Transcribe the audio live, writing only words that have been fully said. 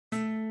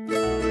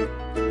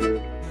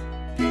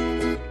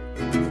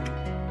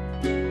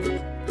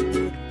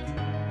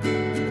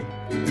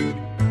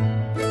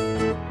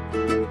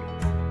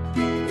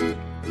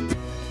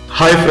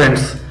Hi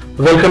friends,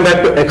 welcome back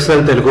to Excel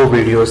Telugu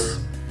videos.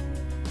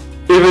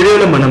 ఈ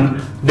వీడియోలో మనం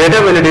డేటా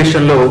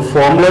వాలిడేషన్ లో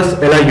ఫార్ములాస్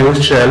ఎలా యూజ్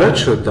చేయాలో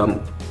చూద్దాం.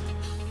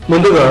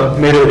 ముందుగా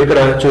మీరు ఇక్కడ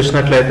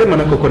చూసినట్లయితే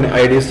మనకు కొన్ని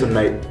ఐడీస్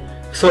ఉన్నాయి.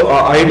 సో ఆ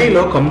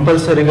ఐడిలో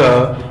కంపల్సరీగా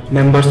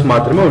నెంబర్స్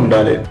మాత్రమే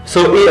ఉండాలి.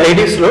 సో ఈ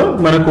ఐడీస్ లో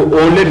మనకు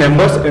ఓన్లీ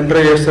నెంబర్స్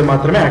ఎంటర్ చేస్తే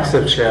మాత్రమే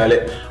యాక్సెప్ట్ చేయాలి.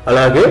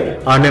 అలాగే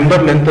ఆ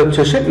నెంబర్ లెంత్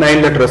వచ్చేసి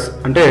 9 లెటర్స్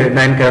అంటే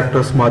 9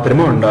 క్యారెక్టర్స్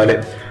మాత్రమే ఉండాలి.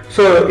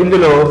 సో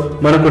ఇందులో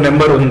మనకు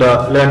నెంబర్ ఉందా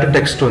లేదంటే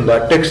టెక్స్ట్ ఉందా,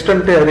 టెక్స్ట్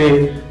అంటే అది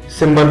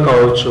సింబల్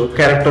కావచ్చు,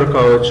 క్యారెక్టర్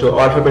కావచ్చు,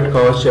 ఆల్ఫాబెట్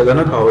కావచ్చు,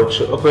 ఏదైనా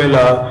కావచ్చు. ఒకవేళ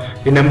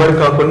ఈ నెంబర్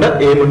కాకుండా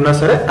ఏమున్నా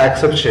సరే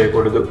యాక్సెప్ట్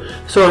చేయకూడదు.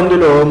 సో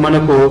అందులో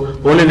మనకు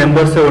ఓన్లీ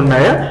నెంబర్సే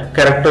ఉన్నాయా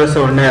క్యారెక్టర్స్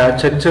ఉన్నాయా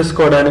చెక్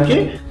చేసుకోవడానికి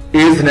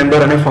ఈజ్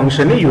నెంబర్ అనే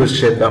ఫంక్షన్ ని యూజ్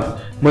చేద్దాం.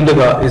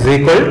 ముందుగా is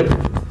equal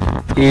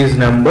is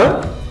number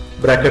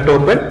bracket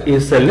open ఈ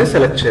సెల్ ని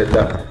సెలెక్ట్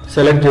చేద్దాం.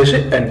 సెలెక్ట్ చేసి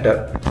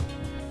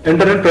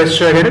ఎంటర్ అని ప్రెస్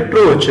చేయగానే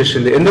ట్రూ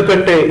వచ్చేసింది.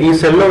 ఎందుకంటే ఈ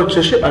సెల్ లో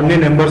వచ్చేసి అన్ని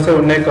నెంబర్స్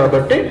ఉన్నాయి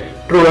కాబట్టి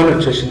ట్రూ అని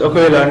వచ్చేసింది.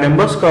 ఒకవేళ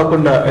నెంబర్స్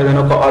కాకుండా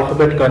ఏదైనా ఒక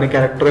ఆల్ఫాబెట్ కానీ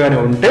క్యారెక్టర్ కానీ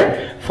ఉంటే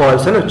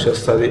ఫాల్స్ అని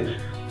వచ్చేస్తుంది.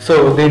 సో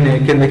దీన్ని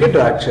కిందకి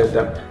డ్రాగ్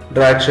చేద్దాం.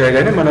 డ్రాగ్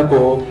చేయగానే మనకు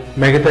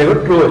మిగతావి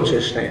కూడా ట్రూ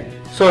వచ్చేసినాయి.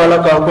 సో అలా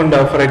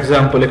కాకుండా ఫర్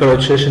ఎగ్జాంపుల్ ఇక్కడ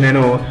వచ్చేసి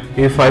నేను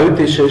ఈ 5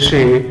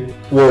 తీసేసి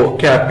ఓ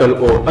క్యాపిటల్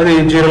ఓ అది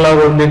 0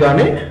 లాగా ఉంది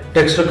కానీ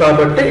టెక్స్ట్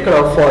కాబట్టి ఇక్కడ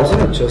ఫాల్స్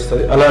అని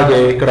వచ్చేస్తుంది. అలాగే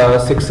ఇక్కడ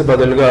 6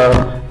 బదులుగా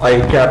ఐ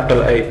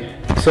క్యాపిటల్ ఐ.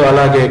 సో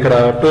అలాగే ఇక్కడ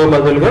 2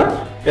 బదులుగా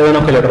ఏదైనా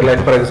ఒక letter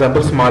like for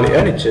example small ఏ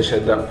అని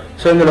ఇచ్చేసేద్దాం.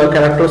 సో ఇందులో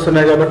క్యారెక్టర్స్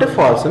ఉన్నాయి కాబట్టి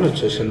ఫాల్స్ అని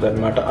వచ్చేసింది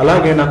అనమాట.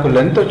 అలాగే నాకు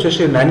లెంత్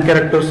వచ్చేసి 9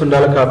 క్యారెక్టర్స్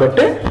ఉండాలి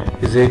కాబట్టి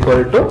is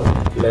equal to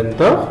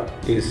length of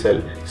ఈ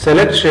సెల్.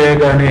 సెలెక్ట్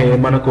చేయగానే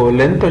మనకు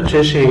లెంత్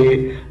వచ్చేసి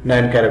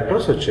 9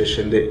 క్యారెక్టర్స్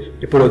వచ్చేసింది.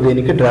 ఇప్పుడు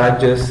దీనికి డ్రాగ్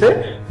చేస్తే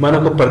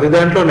మనకు ప్రతి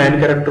దాంట్లో 9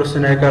 క్యారెక్టర్స్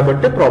ఉన్నాయి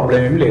కాబట్టి ప్రాబ్లం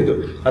ఏం లేదు.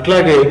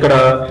 అట్లాగే ఇక్కడ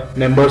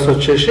నెంబర్స్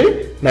వచ్చేసి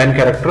 9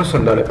 క్యారెక్టర్స్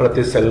ఉండాలి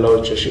ప్రతి సెల్లో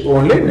వచ్చేసి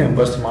ఓన్లీ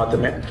నెంబర్స్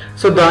మాత్రమే.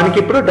 సో దానికి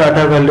ఇప్పుడు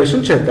డేటా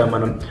వాలిడేషన్ చేద్దాం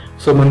మనం.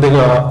 సో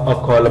ముందుగా ఆ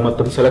కాలం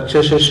మొత్తం సెలెక్ట్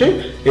చేసేసి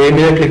ఏ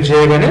మీద క్లిక్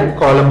చేయగానే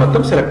కాలం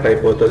మొత్తం సెలెక్ట్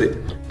అయిపోతుంది.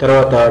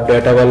 తర్వాత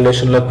డేటా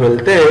వాలిడేషన్ లోకి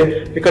వెళ్తే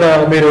ఇక్కడ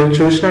మీరు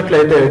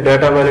చూసినట్లయితే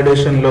డేటా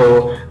వాలిడేషన్ లో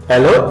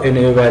అలో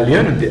ఎనీ వాల్యూ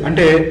అని ఉంది.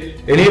 అంటే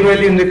ఎనీ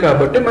వాల్యూ ఉంది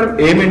కాబట్టి మనం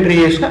ఏం ఎంట్రీ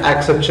చేసినా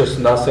యాక్సెప్ట్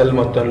చేస్తుంది ఆ సెల్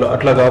మొత్తంలో.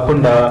 అట్లా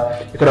కాకుండా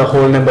ఇక్కడ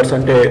హోల్ నెంబర్స్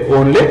అంటే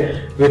ఓన్లీ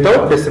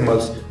వితౌట్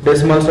డెసిమల్స్,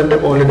 డెసిమల్స్ అంటే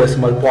ఓన్లీ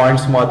డెసిమల్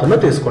పాయింట్స్ మాత్రమే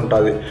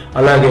తీసుకుంటుంది.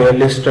 అలాగే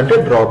లిస్ట్ అంటే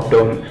డ్రాప్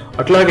డౌన్.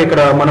 అట్లాగే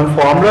ఇక్కడ మనం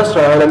ఫార్ములాస్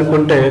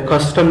రాయాలనుకుంటే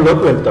కస్టమ్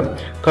లోకి వెళ్తాం.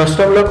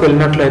 కస్టమ్ లోకి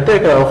వెళ్ళినట్లయితే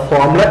ఇక్కడ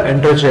ఫార్ములా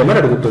ఎంటర్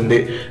చేయమని అడుగుతుంది.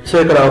 సో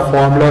ఇక్కడ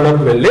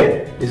ఫార్ములాలోకి వెళ్ళి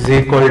ఈజ్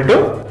ఈక్వల్ టు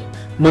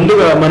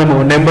ముందుగా మనము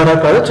నెంబరా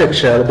కాదో చెక్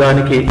చేయాలి.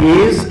 దానికి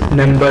ఈజ్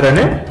నెంబర్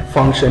అనే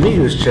ఫంక్షన్ ని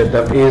యూజ్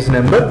చేద్దాం. ఈజ్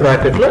నెంబర్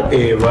బ్రాకెట్ లో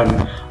A1.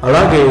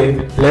 అలాగే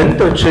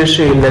లెంత్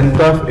వచ్చేసి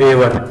length of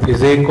A1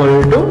 is equal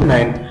to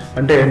 9.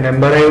 అంటే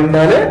నెంబర్ అయి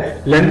ఉండాలి,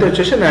 లెంత్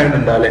వచ్చేసి 9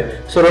 ఉండాలి.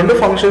 సో రెండు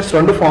ఫంక్షన్స్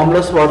రెండు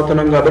ఫార్ములాస్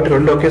వాడుతున్నాం కాబట్టి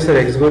రెండు ఒకేసారి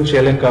ఎగ్జిక్యూట్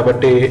చేయలేం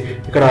కాబట్టి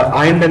ఇక్కడ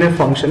AND అనే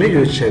ఫంక్షన్ ని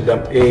యూజ్ చేద్దాం.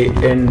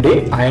 AND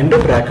AND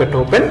bracket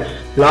open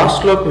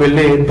last లోకి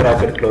వెళ్ళి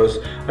బ్రాకెట్ క్లోజ్.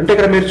 అంటే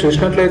ఇక్కడ మీరు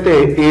చూసినట్లయితే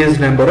is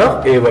number of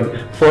A1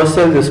 first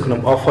cell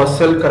తీసుకున్నాం. ఆ ఫస్ట్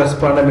సెల్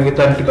కరెస్పాండ్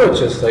మిగతానికి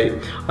వచ్చేస్తాయి.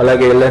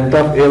 అలాగే లెంత్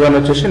ఆఫ్ A1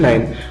 వచ్చేసి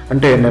 9.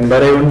 అంటే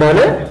నెంబర్ అయి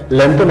ఉండాలి,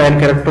 లెంత్ 9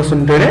 క్యారెక్టర్స్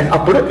ఉంటేనే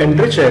అప్పుడు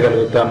ఎంట్రీ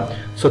చేయగలుగుతాం.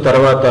 సో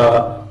తర్వాత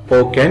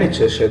ఓకే అని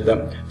ఇచ్చేసేద్దాం.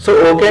 సో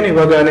ఓకే అని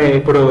ఇవ్వగానే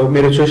ఇప్పుడు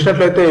మీరు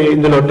చూసినట్లయితే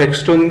ఇందులో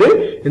టెక్స్ట్ ఉంది,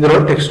 ఇందులో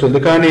టెక్స్ట్ ఉంది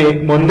కానీ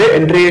ముందే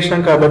ఎంట్రీ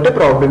చేసినాం కాబట్టి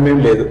ప్రాబ్లం ఏం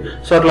లేదు.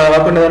 సో అట్లా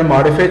కాకుండా దాన్ని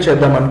మాడిఫై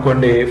చేద్దాం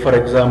అనుకోండి. ఫర్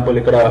ఎగ్జాంపుల్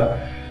ఇక్కడ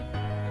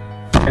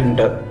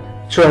ఎంటర్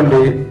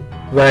చూడండి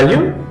వాల్యూ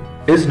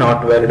ఈజ్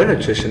నాట్ వ్యాలిడ్ అని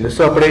వచ్చేసింది.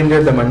 సో అప్పుడు ఏం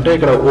చేద్దామంటే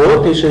ఇక్కడ ఓ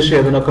తీసేసి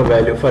ఏదైనా ఒక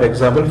వాల్యూ ఫర్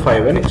ఎగ్జాంపుల్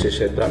 5 అని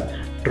ఇచ్చేసేద్దాం.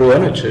 ట్రూ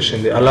అని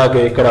వచ్చేసింది.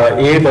 అలాగే ఇక్కడ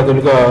ఏ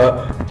బదులుగా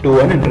 2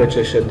 అని ఎంటర్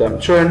చేసేద్దాం.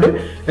 చూడండి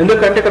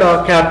ఎందుకంటే ఇక్కడ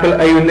క్యాపిటల్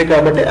ఐ ఉంది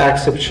కాబట్టి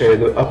యాక్సెప్ట్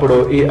చేయదు. అప్పుడు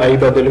ఈ ఐ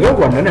బదులుగా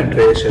 1 అని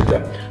ఎంటర్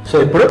చేసేద్దాం. సో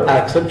ఇప్పుడు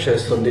యాక్సెప్ట్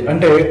చేస్తుంది.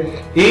 అంటే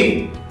ఈ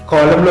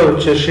కాలం లో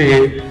వచ్చేసి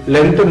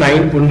లెంత్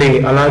 9 ఉండి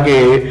అలాగే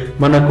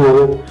మనకు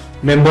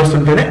నెంబర్స్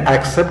ఉంటేనే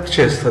యాక్సెప్ట్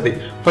చేస్తుంది.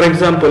 ఫర్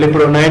ఎగ్జాంపుల్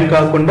ఇప్పుడు 9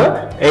 కాకుండా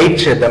 8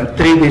 చేద్దాం.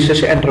 3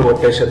 తీసేసి ఎంటర్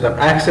కొట్టేసేద్దాం.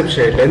 యాక్సెప్ట్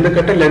చేయట్లేదు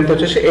ఎందుకంటే లెంత్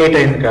వచ్చేసి 8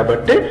 అయింది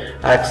కాబట్టి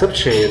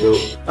యాక్సెప్ట్ చేయదు.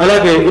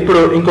 అలాగే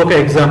ఇప్పుడు ఇంకొక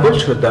ఎగ్జాంపుల్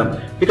చూద్దాం.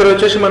 ఇక్కడ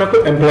వచ్చేసి మనకు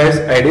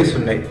ఎంప్లాయీస్ ఐడీస్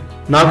ఉన్నాయి.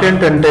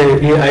 నాకేంటంటే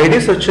ఈ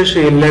ఐడీస్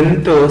వచ్చేసి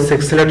లెంత్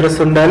 6 లెటర్స్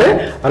ఉండాలి.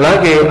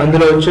 అలాగే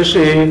అందులో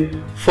వచ్చేసి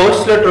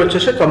ఫస్ట్ లెటర్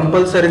వచ్చేసి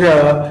కంపల్సరిగా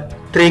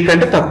 3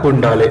 కంటే తక్కువ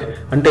ఉండాలి.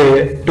 అంటే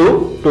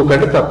 2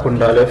 కంటే తక్కువ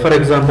ఉండాలి. ఫర్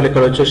ఎగ్జాంపుల్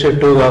ఇక్కడ వచ్చేసి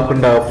 2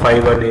 కాకుండా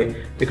 5 అని,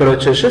 ఇక్కడ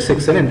వచ్చేసి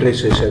 6 అని ఎంట్రీ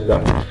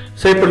చేసేద్దాం.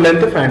 సో ఇప్పుడు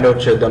లెంత్ ఫైండ్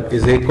అవుట్ చేద్దాం.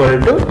 Is equal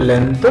to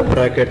length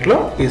bracket లో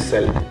ఈ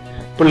సెల్.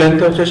 ఇప్పుడు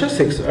లెంత్ వచ్చేసి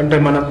 6 అంటే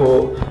మనకు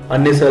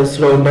అన్ని సెల్స్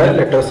లో ఉన్నాయి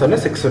లెటర్స్ అనే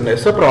 6 ఉన్నాయి.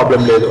 సో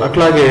ప్రాబ్లం లేదు.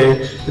 అట్లాగే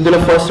ఇందులో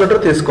ఫస్ట్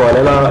లెటర్ తీసుకోవాలి.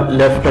 ఇలా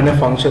లెఫ్ట్ అనే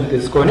ఫంక్షన్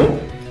తీసుకొని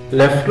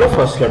లెఫ్ట్ లో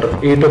ఫస్ట్ లెటర్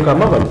E2,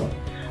 1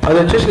 అది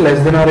వచ్చేసి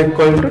less than are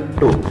equal to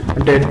 2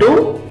 అంటే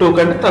 2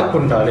 కంటే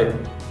తక్కువ ఉండాలి.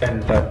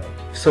 ఎంటర్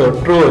సో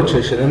ట్రూ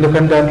వచ్చేసింది,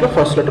 ఎందుకంటే దాంట్లో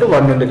ఫస్ట్ లెటర్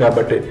 1 ఉంది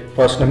కాబట్టి,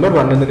 ఫస్ట్ నెంబర్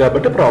 1 ఉంది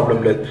కాబట్టి ప్రాబ్లం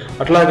లేదు.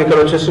 అట్లాగే ఇక్కడ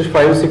వచ్చేసి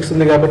 5, 6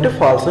 ఉంది కాబట్టి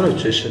ఫాల్స్ అని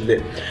వచ్చేసింది.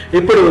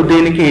 ఇప్పుడు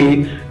దీనికి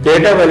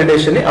డేటా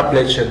వాలిడేషన్ ని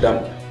అప్లై చేద్దాం.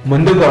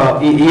 ముందుగా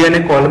ఈ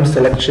అనే కాలమ్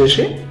సెలెక్ట్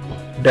చేసి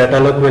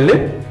డేటాలోకి వెళ్ళి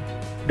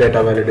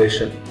డేటా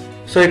వాలిడేషన్.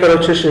 సో ఇక్కడ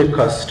వచ్చేసి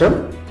కస్టమ్,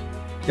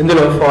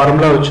 ఇందులో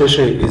ఫార్ములా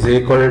వచ్చేసి is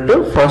equal to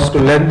first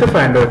length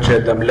find out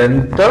చేద్దాం.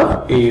 లెంత్ ఆఫ్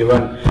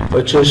E1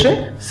 వచ్చేసి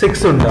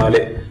 6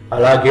 ఉండాలి.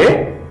 అలాగే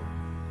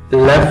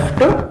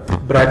లెఫ్ట్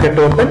బ్రాకెట్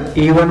ఓపెన్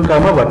E1,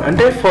 1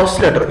 అంటే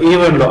ఫస్ట్ లెటర్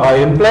E1 లో ఆ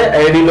ఎంప్లాయ్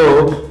ఐడిలో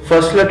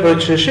ఫస్ట్ లెటర్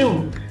వచ్చేసి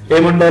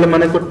ఏముండాలి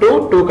మనకు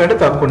 2 కంటే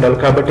తక్కువ ఉండాలి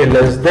కాబట్టి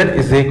less than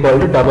is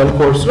equal to double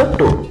quotes లో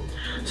 2.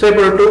 సో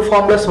ఇప్పుడు 2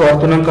 ఫార్ములాస్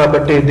వాడుతున్నాం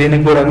కాబట్టి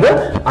దీనికి కూడా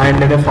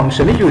అండ్ అనే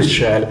ఫంక్షన్ ని యూజ్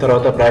చేయాలి.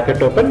 తర్వాత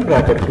బ్రాకెట్ ఓపెన్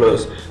బ్రాకెట్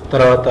క్లోజ్,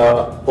 తర్వాత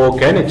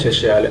ఓకే అని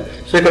ఇచ్చేసేయాలి.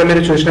 సో ఇక్కడ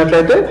మీరు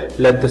చూసినట్లయితే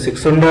లెంత్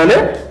 6 ఉండాలి.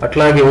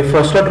 అట్లాగే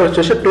ఫస్ట్ లెటర్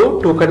వచ్చేసి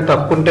 2 కంటే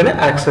తక్కువ ఉంటేనే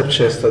యాక్సెప్ట్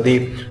చేస్తుంది.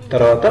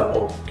 తర్వాత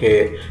ఓకే.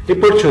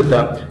 ఇప్పుడు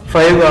చూద్దాం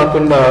 5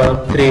 కాకుండా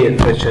 3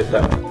 ఎంటర్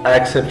చేద్దాం.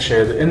 యాక్సెప్ట్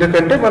చేయదు,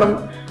 ఎందుకంటే మనం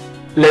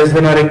less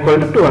than are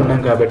equal to 2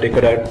 అన్నాం కాబట్టి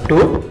ఇక్కడ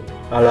 2,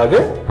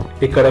 అలాగే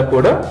ఇక్కడ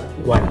కూడా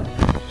 1.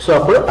 సో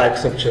అప్పుడు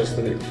యాక్సెప్ట్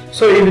చేస్తుంది.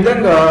 సో ఈ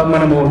విధంగా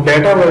మనము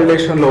డేటా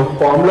వాలిడేషన్ లో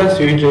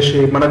ఫార్ములాస్ యూజ్ చేసి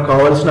మనకు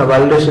కావాల్సిన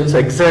వాలిడేషన్స్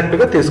ఎగ్జాక్ట్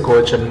గా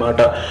తీసుకోవచ్చు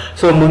అనమాట.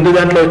 సో ముందు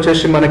దాంట్లో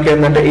వచ్చేసి మనకి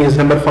ఏంటంటే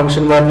IsNumber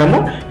ఫంక్షన్ వాడినాము,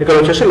 ఇక్కడ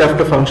వచ్చేసి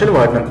లెఫ్ట్ ఫంక్షన్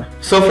వాడినాము.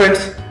 సో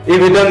ఫ్రెండ్స్, ఈ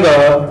విధంగా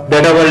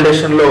డేటా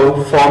వాలిడేషన్ లో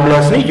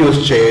ఫార్ములాస్ ని యూజ్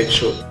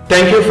చేయొచ్చు.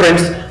 Thank you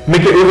friends.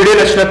 మీకు ఈ వీడియో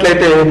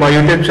నచ్చినట్లయితే మా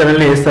యూట్యూబ్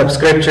ఛానల్ ని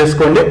సబ్స్క్రైబ్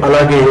చేసుకోండి.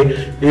 అలాగే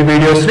ఈ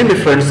వీడియోస్ ని మీ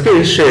ఫ్రెండ్స్ కి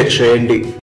షేర్ చేయండి.